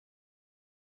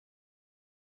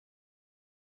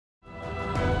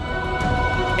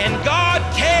And God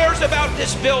cares about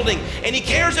this building, and He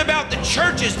cares about the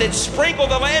churches that sprinkle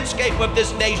the landscape of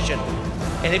this nation.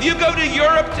 And if you go to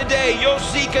Europe today, you'll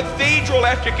see cathedral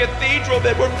after cathedral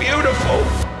that were beautiful,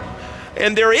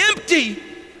 and they're empty.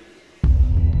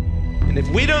 And if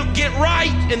we don't get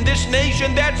right in this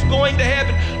nation, that's going to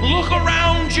happen. Look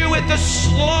around you at the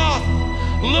sloth.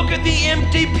 Look at the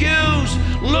empty pews.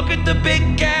 Look at the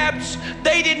big gaps.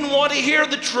 They didn't want to hear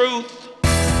the truth.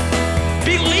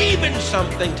 Believe in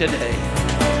something today.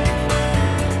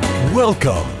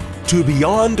 Welcome to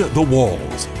Beyond the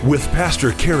Walls with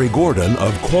Pastor Kerry Gordon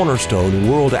of Cornerstone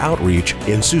World Outreach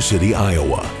in Sioux City,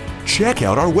 Iowa. Check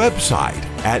out our website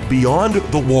at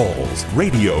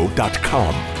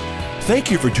beyondthewallsradio.com.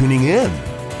 Thank you for tuning in.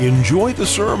 Enjoy the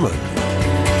sermon.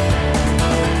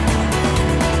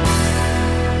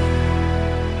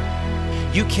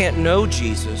 You can't know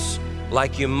Jesus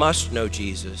like you must know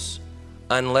Jesus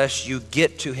unless you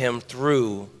get to Him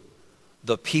through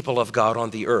the people of God on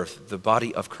the earth, the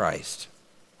body of Christ.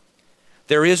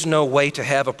 There is no way to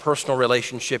have a personal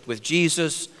relationship with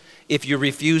Jesus if you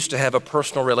refuse to have a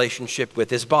personal relationship with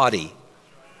His body.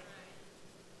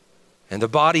 And the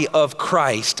body of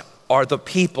Christ are the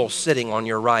people sitting on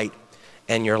your right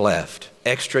and your left.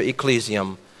 Extra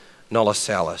ecclesiam nulla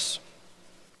salus.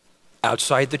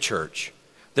 Outside the church,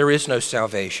 there is no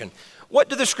salvation. What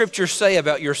do the scriptures say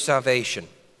about your salvation?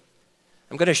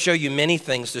 I'm going to show you many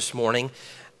things this morning,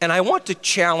 and I want to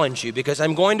challenge you because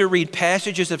I'm going to read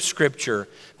passages of scripture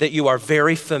that you are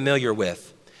very familiar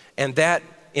with, and that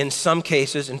in some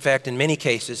cases, in fact in many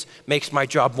cases, makes my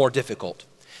job more difficult.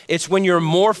 It's when you're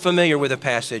more familiar with a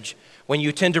passage when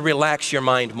you tend to relax your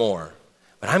mind more.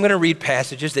 But I'm going to read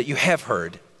passages that you have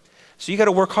heard, so you got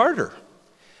to work harder,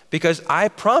 because I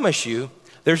promise you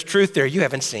there's truth there you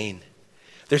haven't seen.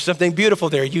 There's something beautiful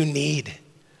there you need.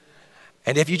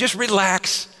 And if you just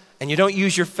relax and you don't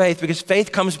use your faith, because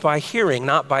faith comes by hearing,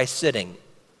 not by sitting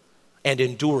and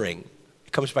enduring.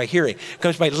 It comes by hearing. It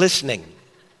comes by listening.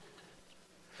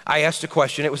 I asked a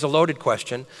question. It was a loaded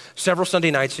question several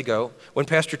Sunday nights ago when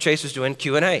Pastor Chase was doing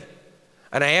Q&A.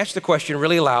 And I asked the question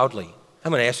really loudly.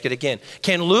 I'm going to ask it again.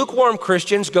 Can lukewarm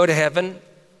Christians go to heaven?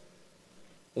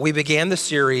 We began the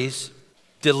series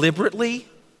deliberately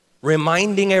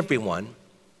reminding everyone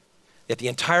that the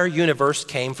entire universe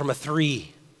came from a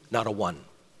 3, not a 1.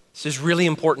 This is really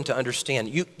important to understand.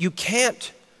 You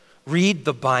can't read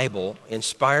the Bible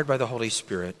inspired by the Holy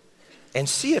Spirit and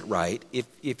see it right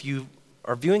if you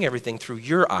are viewing everything through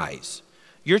your eyes.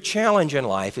 Your challenge in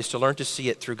life is to learn to see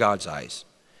it through God's eyes.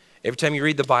 Every time you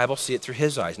read the Bible, see it through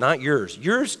His eyes, not yours.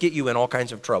 Yours get you in all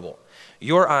kinds of trouble.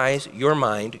 Your eyes, your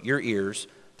mind, your ears,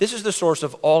 this is the source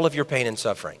of all of your pain and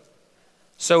suffering.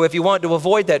 So if you want to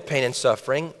avoid that pain and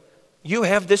suffering, you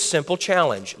have this simple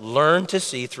challenge. Learn to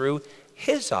see through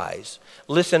His eyes.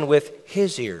 Listen with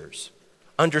His ears.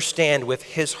 Understand with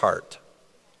His heart.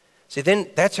 See, then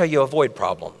that's how you avoid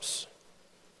problems.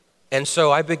 And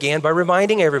so I began by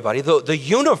reminding everybody, the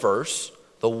universe,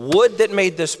 the wood that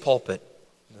made this pulpit,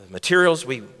 the materials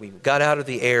we got out of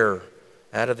the air,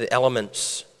 out of the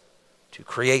elements to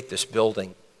create this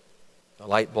building, the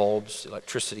light bulbs,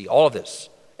 electricity, all of this,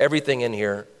 everything in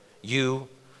here, you,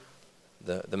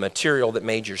 the material that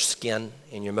made your skin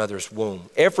in your mother's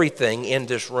womb, everything in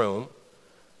this room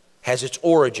has its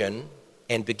origin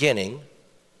and beginning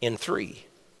in 3,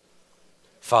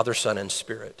 Father, Son, and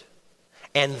Spirit.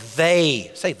 And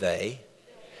they, say they,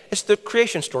 it's the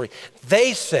creation story.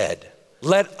 They said,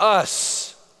 let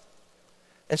us.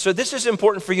 And so this is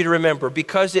important for you to remember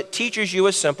because it teaches you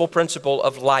a simple principle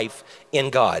of life in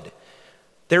God.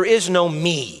 There is no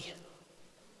me.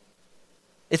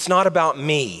 It's not about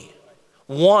me.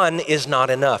 1 is not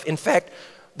enough. In fact,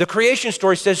 the creation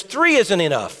story says 3 isn't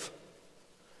enough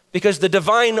because the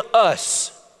divine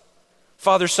us,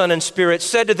 Father, Son, and Spirit,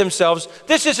 said to themselves,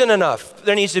 this isn't enough.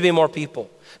 There needs to be more people.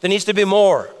 There needs to be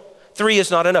more. 3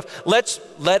 is not enough. Let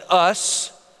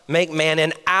us make man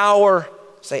in our,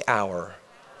 say our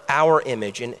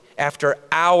image, and after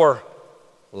our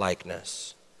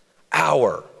likeness.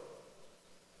 Our.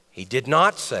 He did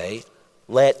not say,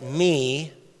 let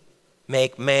me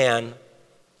make man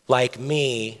like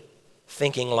me,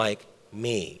 thinking like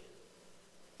me.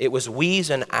 It was we's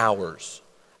and ours.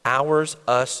 Ours,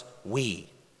 us, we.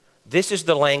 This is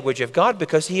the language of God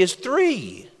because He is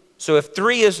 3. So if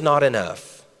 3 is not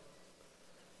enough,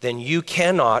 then you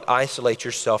cannot isolate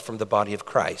yourself from the body of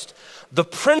Christ. The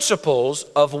principles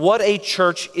of what a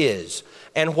church is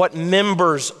and what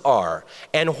members are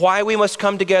and why we must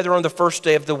come together on the first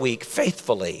day of the week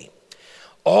faithfully,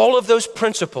 all of those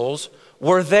principles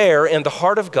were there in the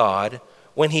heart of God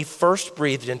when He first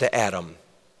breathed into Adam.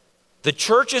 The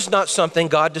church is not something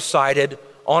God decided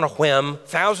on a whim,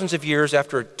 thousands of years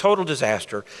after a total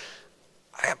disaster.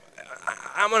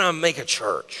 I'm going to make a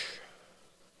church.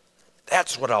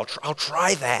 That's what I'll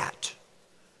try that.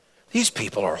 These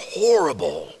people are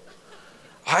horrible.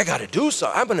 I got to do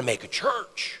something. I'm going to make a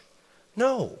church.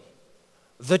 No.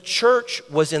 The church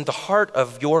was in the heart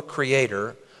of your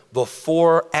Creator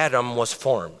before Adam was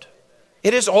formed.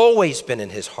 It has always been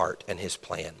in his heart and his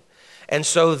plan. And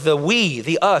so the we,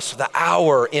 the us, the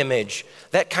our image,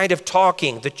 that kind of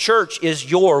talking, the church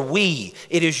is your we,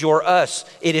 it is your us,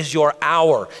 it is your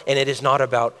our, and it is not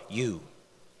about you.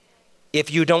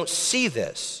 If you don't see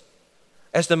this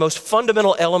as the most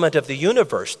fundamental element of the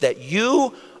universe, that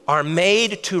you are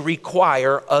made to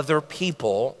require other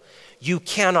people, you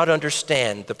cannot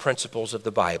understand the principles of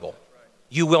the Bible.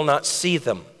 You will not see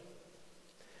them.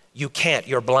 You can't.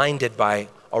 You're blinded by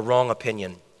a wrong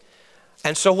opinion.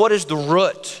 And so what is the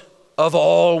root of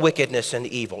all wickedness and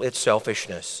evil? It's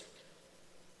selfishness.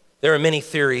 There are many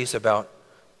theories about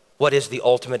what is the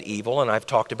ultimate evil, and I've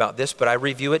talked about this, but I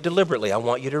review it deliberately. I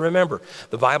want you to remember.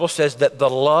 The Bible says that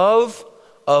the love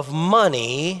of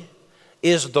money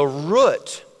is the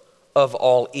root of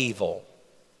all evil.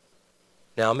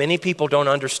 Now, many people don't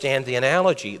understand the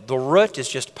analogy. The root is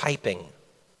just piping.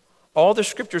 All the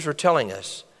scriptures are telling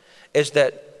us is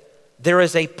that there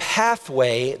is a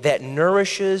pathway that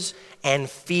nourishes and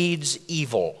feeds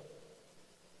evil.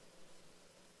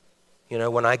 You know,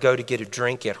 when I go to get a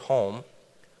drink at home,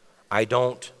 I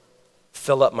don't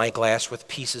fill up my glass with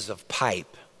pieces of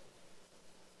pipe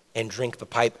and drink the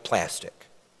pipe plastic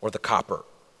or the copper.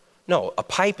 No, a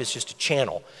pipe is just a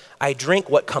channel. I drink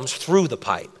what comes through the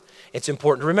pipe. It's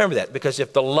important to remember that, because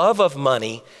if the love of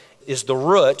money is the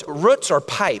root, roots are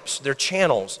pipes, they're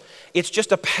channels. It's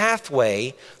just a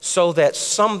pathway so that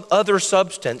some other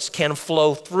substance can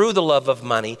flow through the love of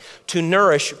money to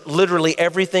nourish literally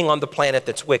everything on the planet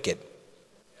that's wicked.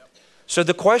 So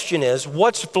the question is,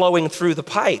 what's flowing through the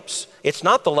pipes? It's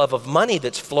not the love of money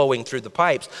that's flowing through the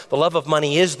pipes. The love of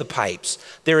money is the pipes.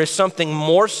 There is something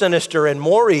more sinister and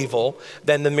more evil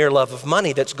than the mere love of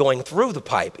money that's going through the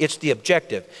pipe. It's the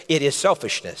objective. It is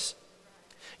selfishness.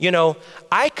 You know,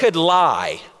 I could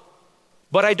lie,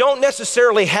 but I don't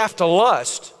necessarily have to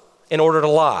lust in order to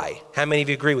lie. How many of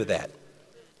you agree with that?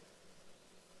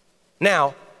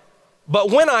 Now,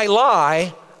 but when I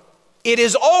lie, it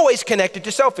is always connected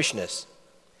to selfishness.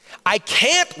 I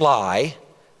can't lie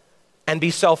and be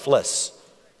selfless.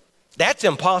 That's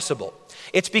impossible.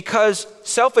 It's because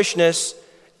selfishness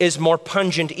is more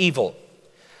pungent evil.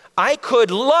 I could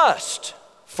lust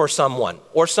for someone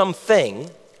or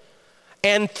something,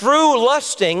 and through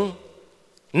lusting,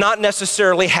 not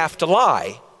necessarily have to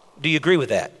lie. Do you agree with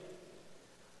that?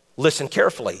 Listen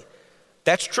carefully.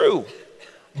 That's true.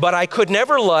 But I could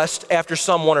never lust after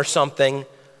someone or something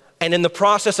and in the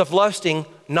process of lusting,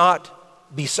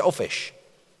 not be selfish.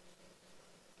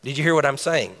 Did you hear what I'm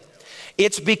saying?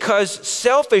 It's because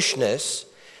selfishness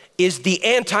is the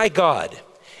anti-God.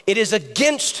 It is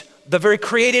against the very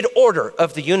created order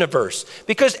of the universe,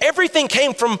 because everything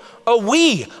came from a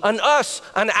we, an us,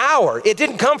 an our. It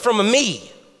didn't come from a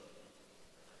me.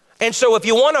 And so if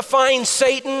you want to find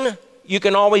Satan, you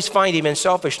can always find him in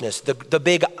selfishness, the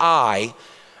big I.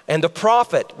 And the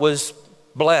prophet was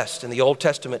blessed in the Old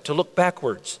Testament to look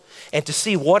backwards and to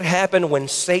see what happened when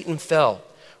Satan fell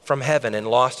from heaven and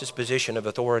lost his position of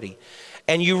authority.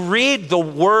 And you read the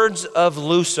words of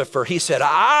Lucifer. He said,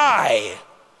 I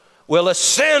will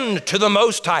ascend to the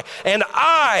Most High, and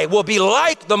I will be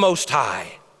like the Most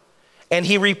High. And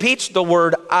he repeats the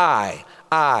word I,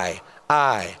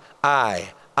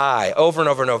 over and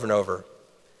over and over and over.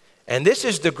 And this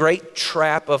is the great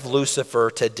trap of Lucifer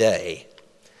today,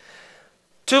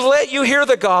 to let you hear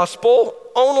the gospel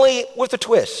only with a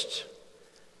twist.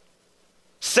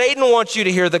 Satan wants you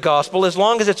to hear the gospel as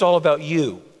long as it's all about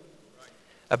you,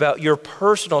 about your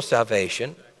personal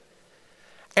salvation.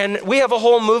 And we have a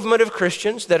whole movement of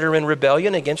Christians that are in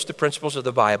rebellion against the principles of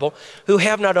the Bible who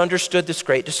have not understood this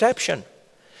great deception.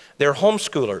 They're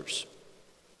homeschoolers.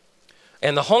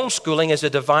 And the homeschooling is a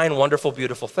divine, wonderful,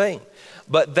 beautiful thing.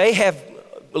 But they have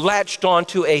latched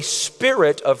onto a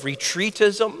spirit of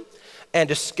retreatism and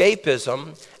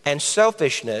escapism and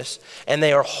selfishness, and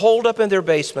they are holed up in their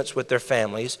basements with their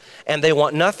families, and they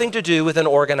want nothing to do with an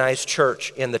organized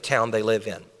church in the town they live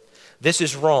in. This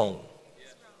is wrong.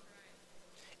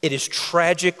 It is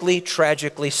tragically,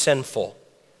 tragically sinful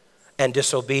and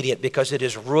disobedient because it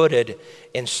is rooted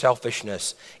in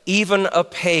selfishness. Even a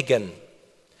pagan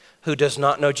who does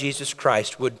not know Jesus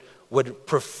Christ would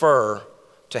prefer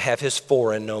to have his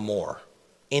foreign no more.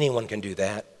 Anyone can do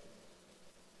that.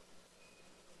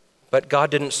 But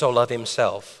God didn't so love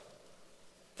himself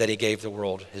that he gave the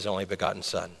world his only begotten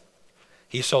Son.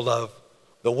 He so loved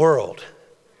the world.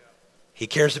 He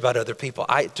cares about other people.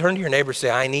 Turn to your neighbor and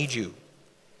say, I need you.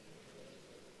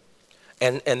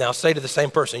 And now say to the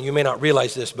same person, you may not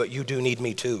realize this, but you do need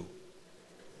me too.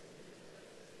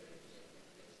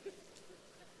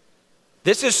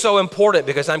 This is so important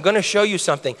because I'm going to show you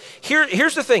something.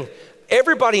 Here's the thing.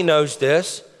 Everybody knows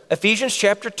this. Ephesians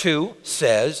chapter 2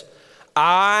 says,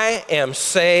 I am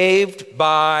saved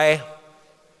by...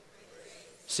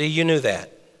 See, you knew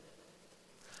that.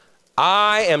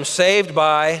 I am saved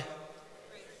by...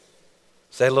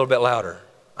 Say it a little bit louder.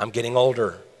 I'm getting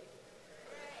older.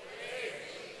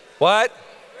 What?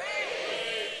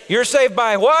 You're saved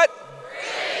by what?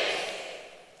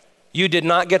 You did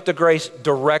not get the grace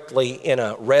directly in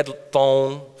a red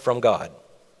phone from God.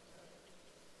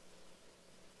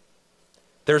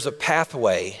 There's a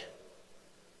pathway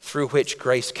through which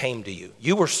grace came to you.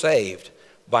 You were saved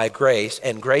by grace,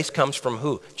 and grace comes from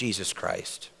who? Jesus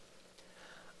Christ.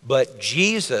 But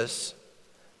Jesus,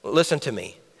 listen to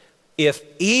me, if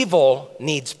evil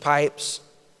needs pipes,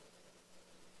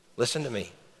 listen to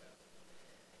me.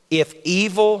 If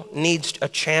evil needs a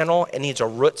channel, it needs a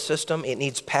root system, it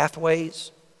needs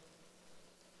pathways,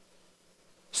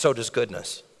 so does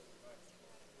goodness.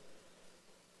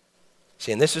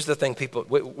 See, and this is the thing, people,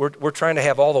 we're trying to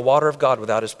have all the water of God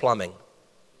without his plumbing.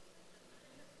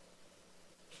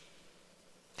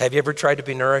 Have you ever tried to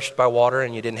be nourished by water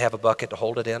and you didn't have a bucket to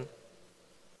hold it in?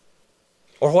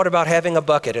 Or what about having a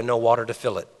bucket and no water to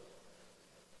fill it?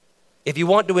 If you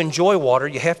want to enjoy water,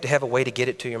 you have to have a way to get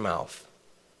it to your mouth.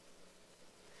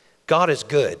 God is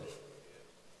good.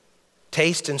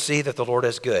 Taste and see that the Lord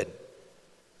is good.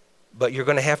 But you're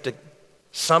going to have to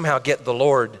somehow get the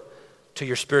Lord to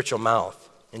your spiritual mouth.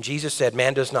 And Jesus said,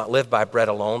 man does not live by bread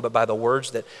alone, but by the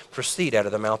words that proceed out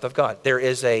of the mouth of God. There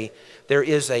is a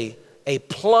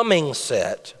plumbing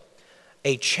set,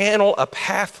 a channel, a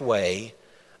pathway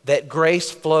that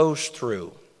grace flows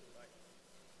through.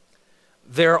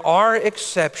 There are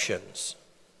exceptions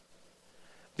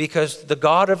because the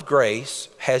God of grace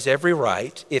has every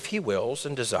right, if he wills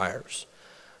and desires,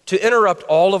 to interrupt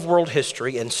all of world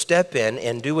history and step in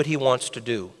and do what he wants to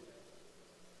do.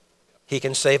 He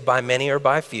can save by many or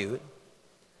by few,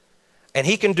 and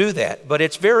he can do that. But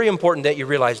it's very important that you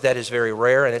realize that is very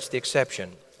rare, and it's the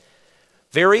exception.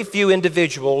 Very few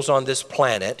individuals on this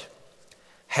planet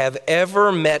have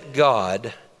ever met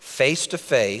God face to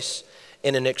face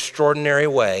in an extraordinary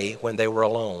way when they were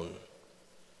alone.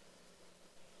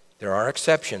 There are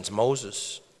exceptions,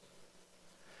 Moses.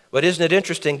 But isn't it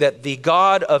interesting that the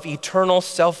God of eternal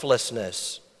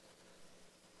selflessness,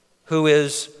 who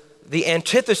is the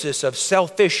antithesis of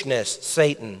selfishness,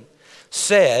 Satan,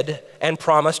 said and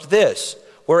promised this,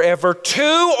 wherever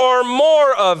two or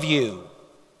more of you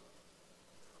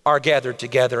are gathered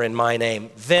together in my name,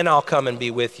 then I'll come and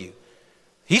be with you.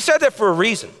 He said that for a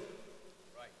reason.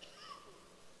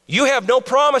 You have no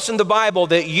promise in the Bible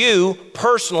that you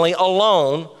personally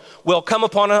alone will come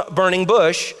upon a burning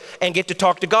bush and get to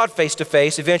talk to God face to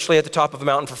face, eventually at the top of a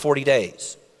mountain for 40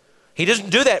 days. He doesn't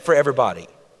do that for everybody.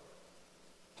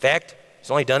 In fact,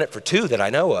 he's only done it for two that I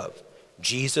know of,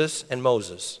 Jesus and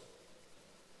Moses.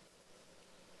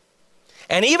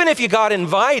 And even if you got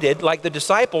invited, like the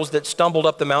disciples that stumbled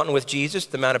up the mountain with Jesus,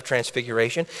 the Mount of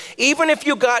Transfiguration, even if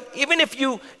you,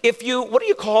 what do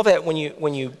you call that when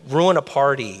you ruin a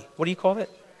party? What do you call it?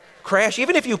 Crash.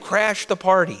 Even if you crash the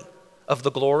party of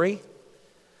the glory.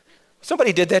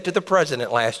 Somebody did that to the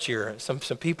president last year. Some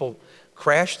people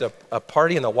crashed a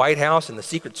party in the White House, and the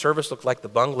Secret Service looked like the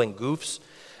bungling goofs.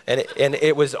 And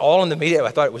it was all in the media. I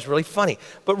thought it was really funny.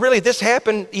 But really, this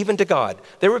happened even to God.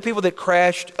 There were people that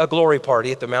crashed a glory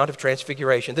party at the Mount of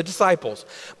Transfiguration, the disciples.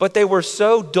 But they were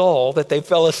so dull that they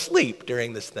fell asleep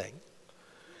during this thing.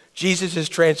 Jesus is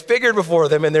transfigured before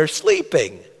them, and they're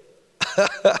sleeping.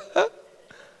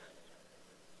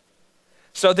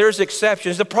 So there's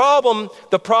exceptions. The problem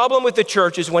with the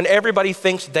church is when everybody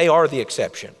thinks they are the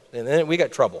exception. And then we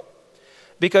got trouble.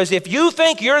 Because if you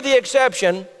think you're the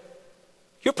exception,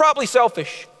 you're probably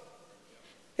selfish.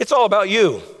 It's all about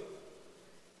you.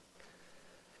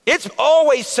 It's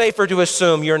always safer to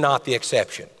assume you're not the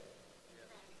exception.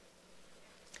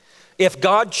 If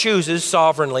God chooses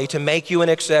sovereignly to make you an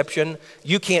exception,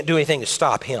 you can't do anything to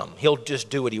stop him. He'll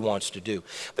just do what he wants to do.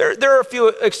 There are a few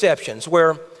exceptions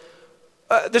where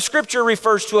the scripture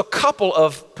refers to a couple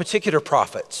of particular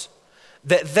prophets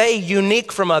that they,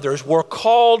 unique from others, were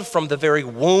called from the very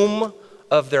womb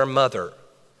of their mother.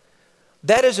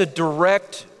 That is a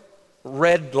direct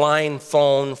red line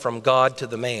phone from God to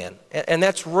the man. And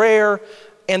that's rare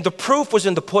And the proof was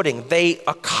in the pudding. They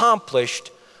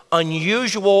accomplished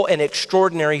unusual and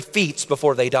extraordinary feats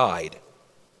before they died.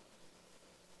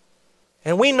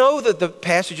 And we know that the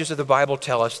passages of the Bible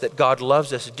tell us that God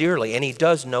loves us dearly, and He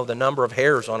does know the number of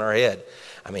hairs on our head.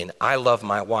 I mean, I love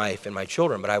my wife and my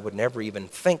children, but I would never even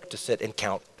think to sit and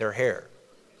count their hair.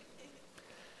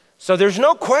 So there's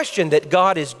no question that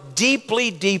God is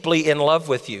deeply, deeply in love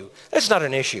with you. That's not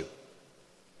an issue.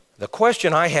 The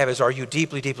question I have is, are you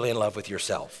deeply, deeply in love with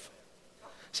yourself?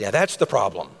 See, now that's the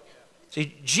problem.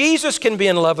 See, Jesus can be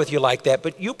in love with you like that,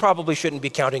 but you probably shouldn't be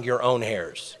counting your own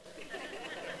hairs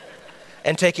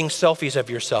and taking selfies of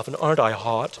yourself, and aren't I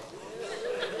hot?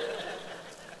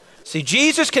 See,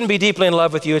 Jesus can be deeply in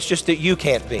love with you, it's just that you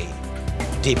can't be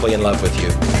deeply in love with you.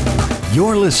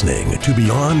 You're listening to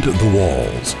Beyond the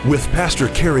Walls with Pastor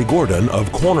Kerry Gordon of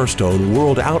Cornerstone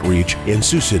World Outreach in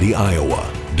Sioux City,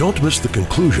 Iowa. Don't miss the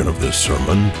conclusion of this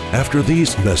sermon after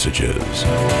these messages.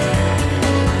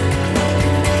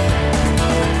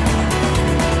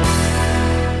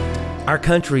 Our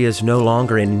country is no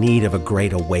longer in need of a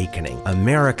great awakening.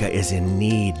 America is in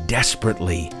need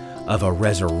desperately of a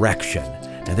resurrection.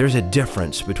 Now, there's a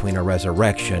difference between a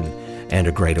resurrection and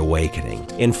a great awakening.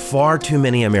 In far too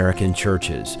many American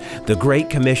churches, the Great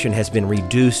Commission has been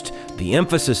reduced. The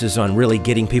emphasis is on really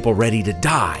getting people ready to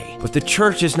die. But the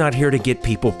church is not here to get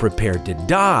people prepared to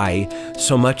die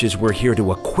so much as we're here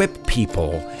to equip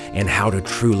people in how to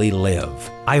truly live.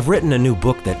 I've written a new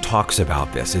book that talks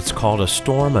about this. It's called A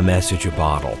Storm, a Message, a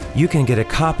Bottle. You can get a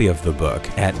copy of the book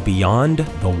at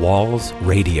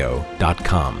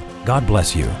beyondthewallsradio.com. God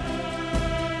bless you.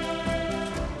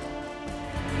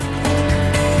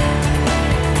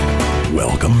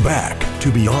 Welcome back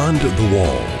to Beyond the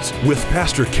Walls with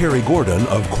Pastor Kerry Gordon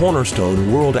of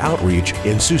Cornerstone World Outreach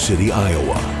in Sioux City,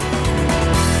 Iowa.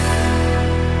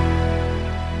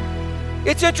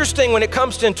 It's interesting when it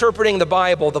comes to interpreting the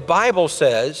Bible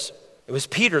says, it was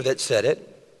Peter that said it,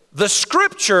 the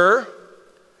Scripture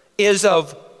is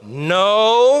of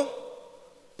no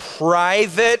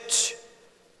private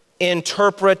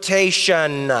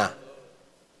interpretation.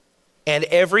 And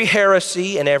every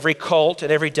heresy and every cult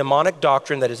and every demonic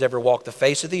doctrine that has ever walked the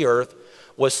face of the earth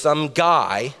was some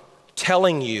guy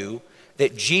telling you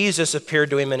that Jesus appeared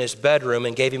to him in his bedroom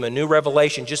and gave him a new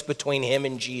revelation just between him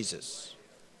and Jesus.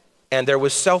 And there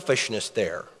was selfishness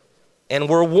there. And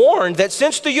we're warned that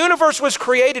since the universe was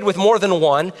created with more than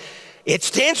one, it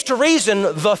stands to reason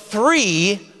the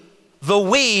three, the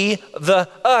we, the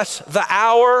us, the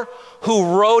our,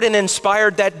 who wrote and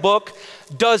inspired that book,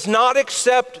 does not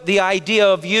accept the idea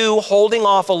of you holding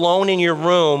off alone in your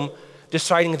room,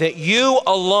 deciding that you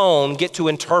alone get to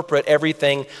interpret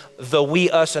everything the we,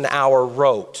 us, and our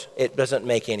wrote. It doesn't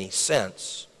make any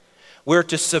sense. We're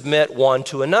to submit one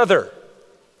to another.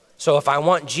 So if I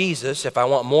want Jesus, if I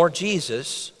want more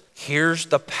Jesus, here's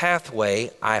the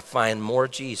pathway I find more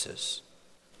Jesus: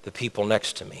 the people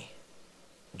next to me.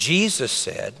 Jesus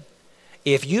said,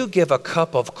 if you give a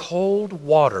cup of cold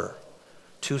water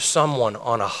to someone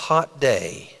on a hot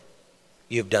day,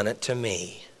 you've done it to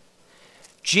me.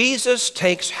 Jesus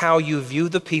takes how you view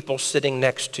the people sitting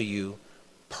next to you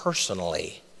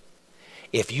personally.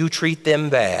 If you treat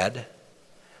them bad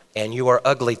and you are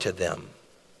ugly to them,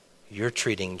 you're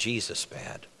treating Jesus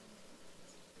bad.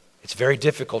 It's very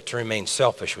difficult to remain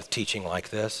selfish with teaching like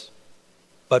this,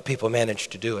 but people manage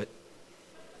to do it.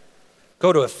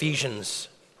 Go to Ephesians.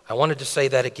 I wanted to say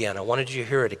that again. I wanted you to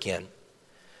hear it again.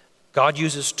 God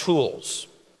uses tools.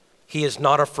 He is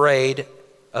not afraid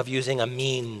of using a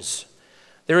means.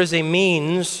 There is a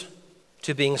means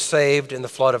to being saved in the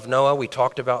flood of Noah. We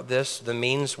talked about this. The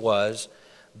means was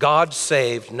God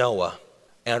saved Noah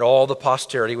and all the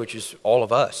posterity, which is all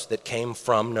of us, that came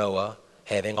from Noah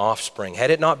having offspring.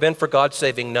 Had it not been for God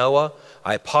saving Noah,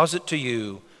 I posit to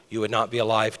you, you would not be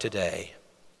alive today.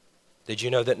 Did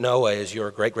you know that Noah is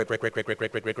your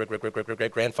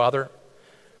great-great-great-great-great-great-great-great-great-great-grandfather?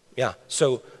 Yeah,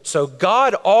 so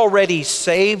God already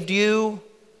saved you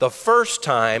the first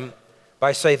time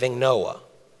by saving Noah.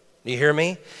 Do you hear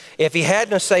me? If he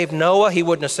hadn't have saved Noah, he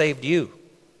wouldn't have saved you.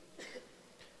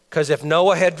 Because if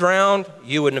Noah had drowned,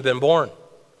 you wouldn't have been born.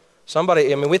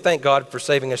 We thank God for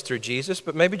saving us through Jesus,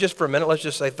 but maybe just for a minute, let's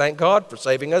just say thank God for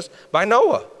saving us by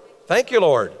Noah. Thank you,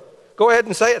 Lord. Go ahead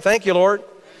and say it. Thank you, Lord.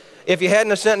 If you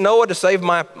hadn't have sent Noah to save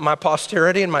my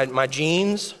posterity and my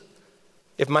genes,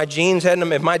 if my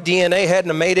DNA hadn't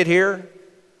have made it here,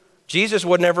 Jesus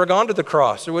would never have gone to the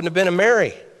cross. There wouldn't have been a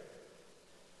Mary.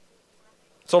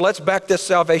 So let's back this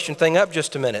salvation thing up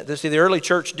just a minute. See, the early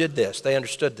church did this. They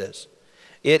understood this.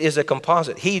 It is a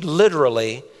composite. He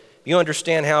literally, you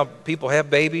understand how people have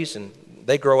babies and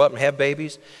they grow up and have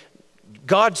babies?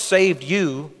 God saved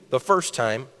you the first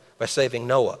time by saving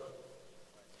Noah.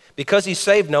 Because he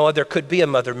saved Noah, there could be a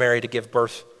Mother Mary to give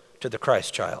birth to the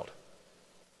Christ child.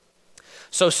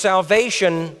 So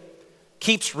salvation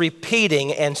keeps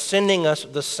repeating and sending us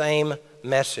the same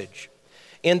message.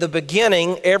 In the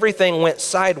beginning, everything went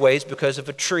sideways because of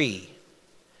a tree.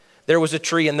 There was a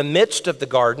tree in the midst of the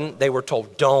garden. They were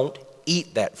told, don't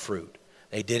eat that fruit.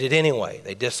 They did it anyway.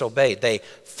 They disobeyed. They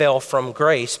fell from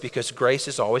grace because grace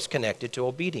is always connected to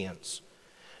obedience.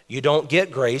 You don't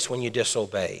get grace when you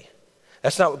disobey.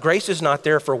 Grace is not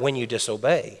there for when you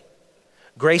disobey.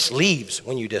 Grace leaves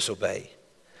when you disobey.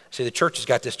 See, the church has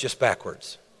got this just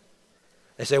backwards.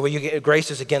 They say, well,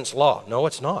 grace is against law. No,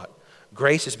 it's not.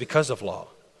 Grace is because of law.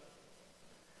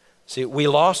 See, we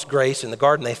lost grace in the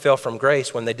garden. They fell from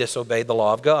grace when they disobeyed the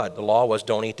law of God. The law was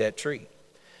don't eat that tree.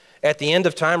 At the end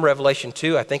of time, Revelation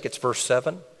 2, I think it's verse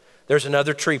 7, there's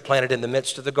another tree planted in the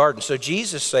midst of the garden. So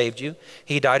Jesus saved you.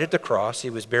 He died at the cross. He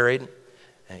was buried.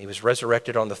 And he was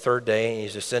resurrected on the third day. And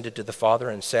he's ascended to the Father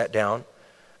and sat down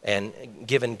and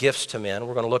given gifts to men.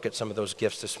 We're going to look at some of those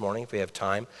gifts this morning if we have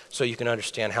time, so you can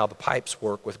understand how the pipes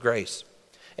work with grace.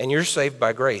 And you're saved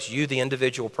by grace. You, the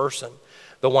individual person,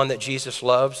 the one that Jesus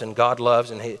loves and God loves,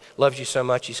 and he loves you so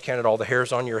much he's counted all the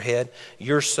hairs on your head.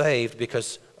 You're saved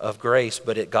because of grace,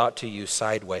 but it got to you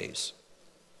sideways.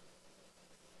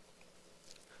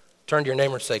 Turn to your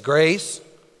neighbor and say, grace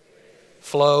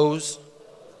flows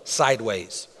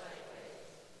sideways.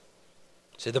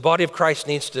 See, the body of Christ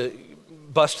needs to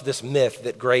bust this myth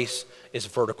that grace is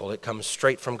vertical. It comes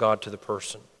straight from God to the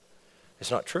person. It's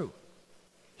not true.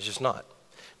 It's just not.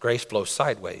 Grace flows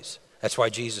sideways. That's why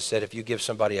Jesus said, if you give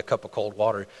somebody a cup of cold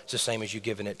water, it's the same as you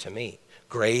giving it to me.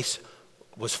 Grace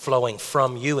was flowing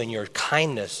from you in your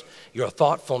kindness, your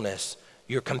thoughtfulness,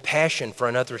 your compassion for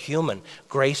another human.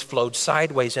 Grace flowed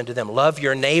sideways into them. Love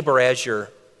your neighbor as your...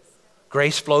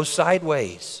 Grace flows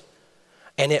sideways.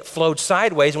 And it flowed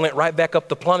sideways and went right back up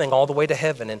the plumbing all the way to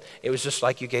heaven. And it was just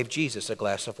like you gave Jesus a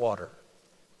glass of water.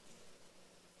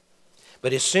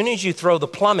 But as soon as you throw the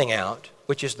plumbing out,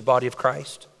 which is the body of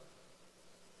Christ,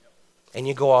 and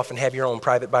you go off and have your own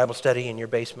private Bible study in your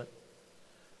basement,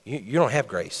 you don't have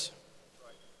grace.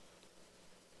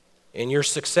 And your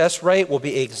success rate will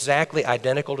be exactly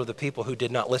identical to the people who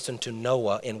did not listen to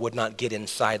Noah and would not get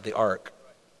inside the ark.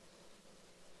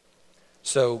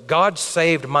 So God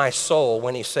saved my soul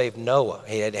when he saved Noah.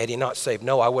 Had he not saved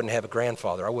Noah, I wouldn't have a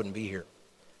grandfather. I wouldn't be here.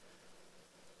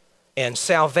 And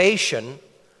salvation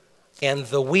and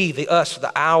the we, the us,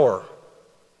 the our,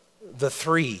 the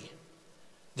three,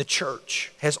 the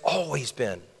church has always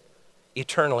been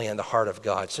eternally in the heart of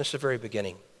God since the very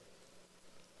beginning.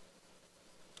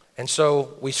 And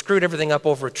so we screwed everything up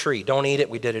over a tree. Don't eat it.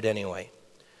 We did it anyway.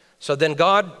 So then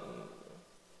God,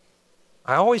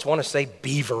 I always want to say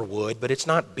beaver wood, but it's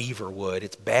not beaver wood.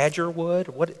 It's badger wood.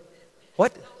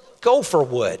 What? Gopher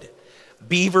wood.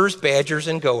 Beavers, badgers,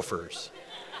 and gophers.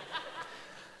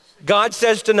 God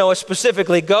says to Noah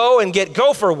specifically, go and get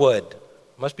gopher wood.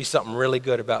 Must be something really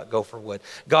good about gopher wood.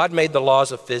 God made the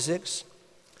laws of physics.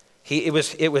 It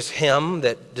was him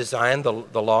that designed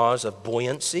the laws of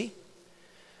buoyancy.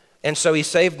 And so he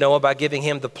saved Noah by giving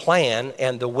him the plan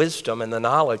and the wisdom and the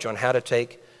knowledge on how to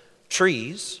take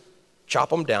trees, chop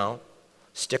them down,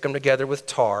 stick them together with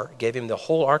tar, gave him the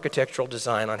whole architectural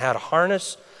design on how to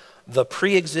harness the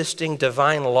pre-existing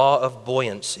divine law of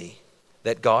buoyancy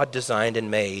that God designed and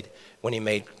made when he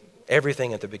made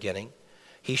everything at the beginning.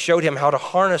 He showed him how to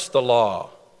harness the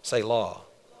law. Say law.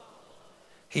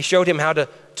 He showed him how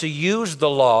to use the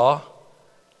law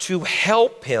to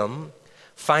help him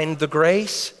find the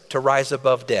grace to rise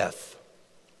above death.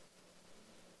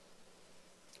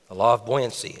 The law of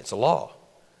buoyancy, it's a law.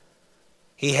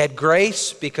 He had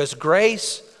grace because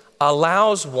grace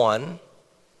allows one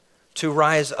to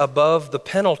rise above the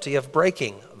penalty of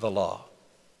breaking the law.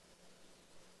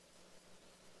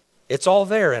 It's all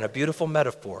there in a beautiful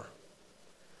metaphor.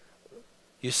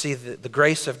 You see the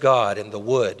grace of God in the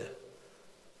wood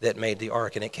that made the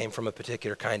ark, and it came from a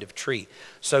particular kind of tree.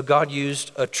 So God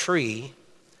used a tree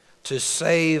to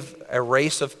save a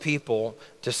race of people,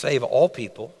 to save all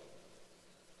people,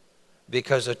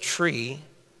 because a tree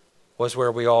was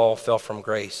where we all fell from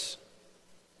grace.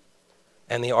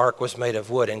 And the ark was made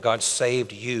of wood, and God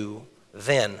saved you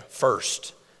then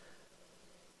first,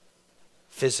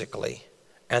 physically.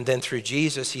 And then through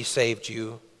Jesus, he saved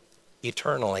you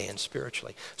eternally and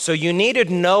spiritually. So you needed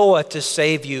Noah to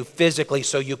save you physically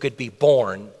so you could be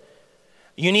born.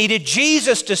 You needed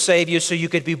Jesus to save you so you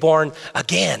could be born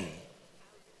again.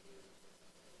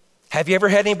 Have you ever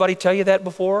had anybody tell you that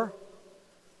before?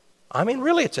 I mean,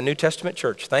 really, it's a New Testament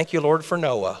church. Thank you, Lord, for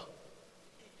Noah.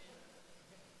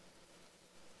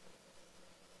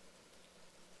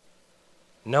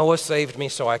 Noah saved me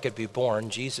so I could be born.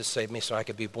 Jesus saved me so I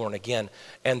could be born again.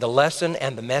 And the lesson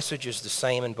and the message is the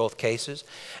same in both cases.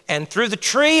 And through the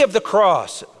tree of the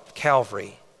cross,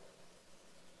 Calvary,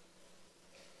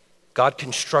 God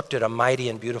constructed a mighty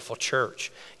and beautiful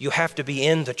church. You have to be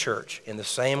in the church in the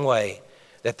same way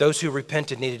that those who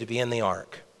repented needed to be in the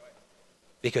ark,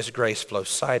 because grace flows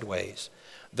sideways.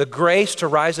 The grace to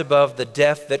rise above the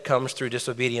death that comes through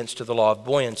disobedience to the law of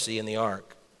buoyancy in the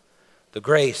ark. The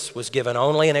grace was given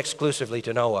only and exclusively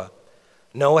to Noah.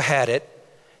 Noah had it.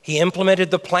 He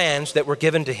implemented the plans that were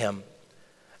given to him.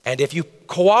 And if you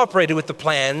cooperated with the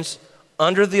plans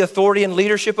under the authority and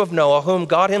leadership of Noah, whom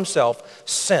God himself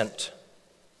sent,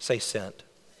 say sent,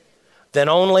 then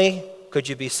only could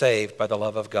you be saved by the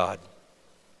love of God.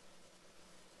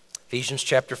 Ephesians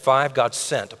chapter 5, God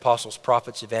sent apostles,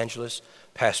 prophets, evangelists,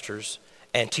 pastors,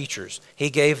 and teachers. He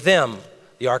gave them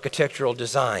the architectural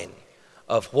design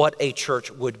of what a church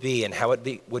would be and how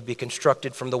it would be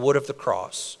constructed from the wood of the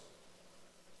cross.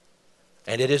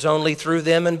 And it is only through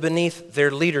them and beneath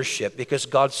their leadership, because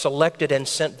God selected and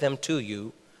sent them to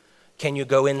you, can you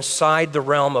go inside the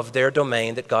realm of their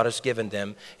domain that God has given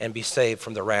them and be saved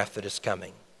from the wrath that is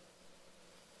coming.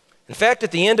 In fact,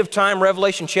 at the end of time,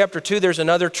 Revelation chapter 2, there's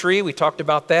another tree. We talked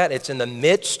about that. It's in the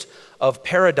midst of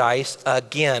paradise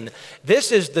again.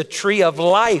 This is the tree of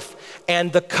life,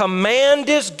 and the command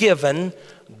is given,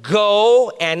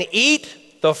 go and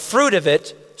eat the fruit of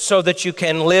it so that you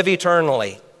can live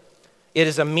eternally. It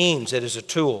is a means, it is a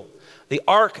tool. The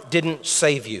ark didn't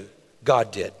save you,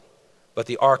 God did, but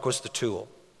the ark was the tool.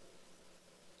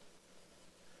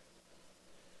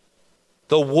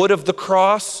 The wood of the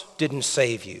cross didn't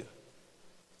save you.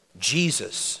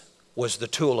 Jesus was the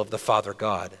tool of the Father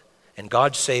God, and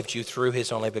God saved you through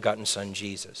his only begotten Son,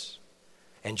 Jesus.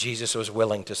 And Jesus was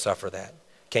willing to suffer that.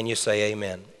 Can you say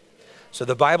amen? So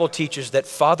the Bible teaches that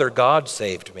Father God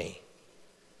saved me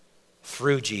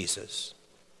through Jesus.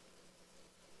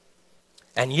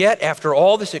 And yet, after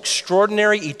all this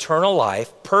extraordinary eternal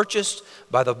life purchased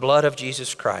by the blood of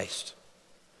Jesus Christ,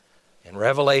 in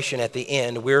Revelation at the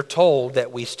end, we're told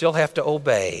that we still have to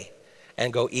obey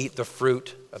and go eat the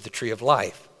fruit of the tree of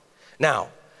life. Now,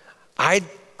 I'm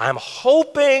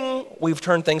hoping we've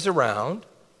turned things around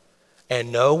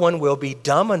and no one will be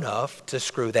dumb enough to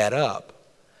screw that up.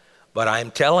 But I'm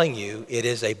telling you, it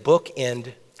is a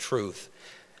bookend truth.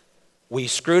 We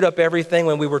screwed up everything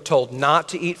when we were told not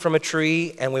to eat from a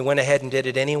tree, and we went ahead and did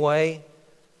it anyway,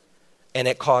 and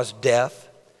it caused death.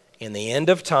 In the end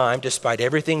of time, despite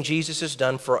everything Jesus has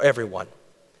done for everyone,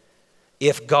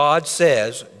 if God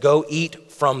says, go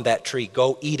eat from that tree,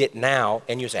 go eat it now,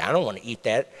 and you say, I don't want to eat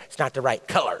that, it's not the right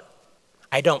color.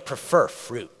 I don't prefer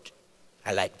fruit.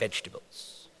 I like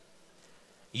vegetables.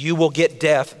 You will get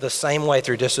death the same way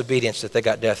through disobedience that they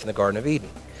got death in the Garden of Eden.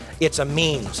 It's a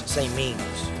means, say means.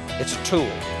 It's a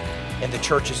tool, and the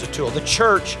church is a tool. The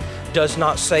church does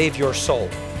not save your soul.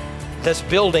 This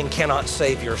building cannot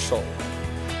save your soul.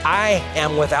 I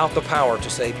am without the power to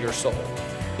save your soul.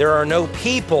 There are no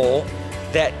people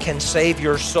that can save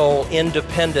your soul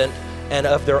independent and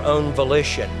of their own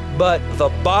volition. But the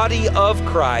body of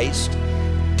Christ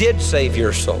did save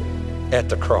your soul at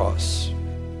the cross.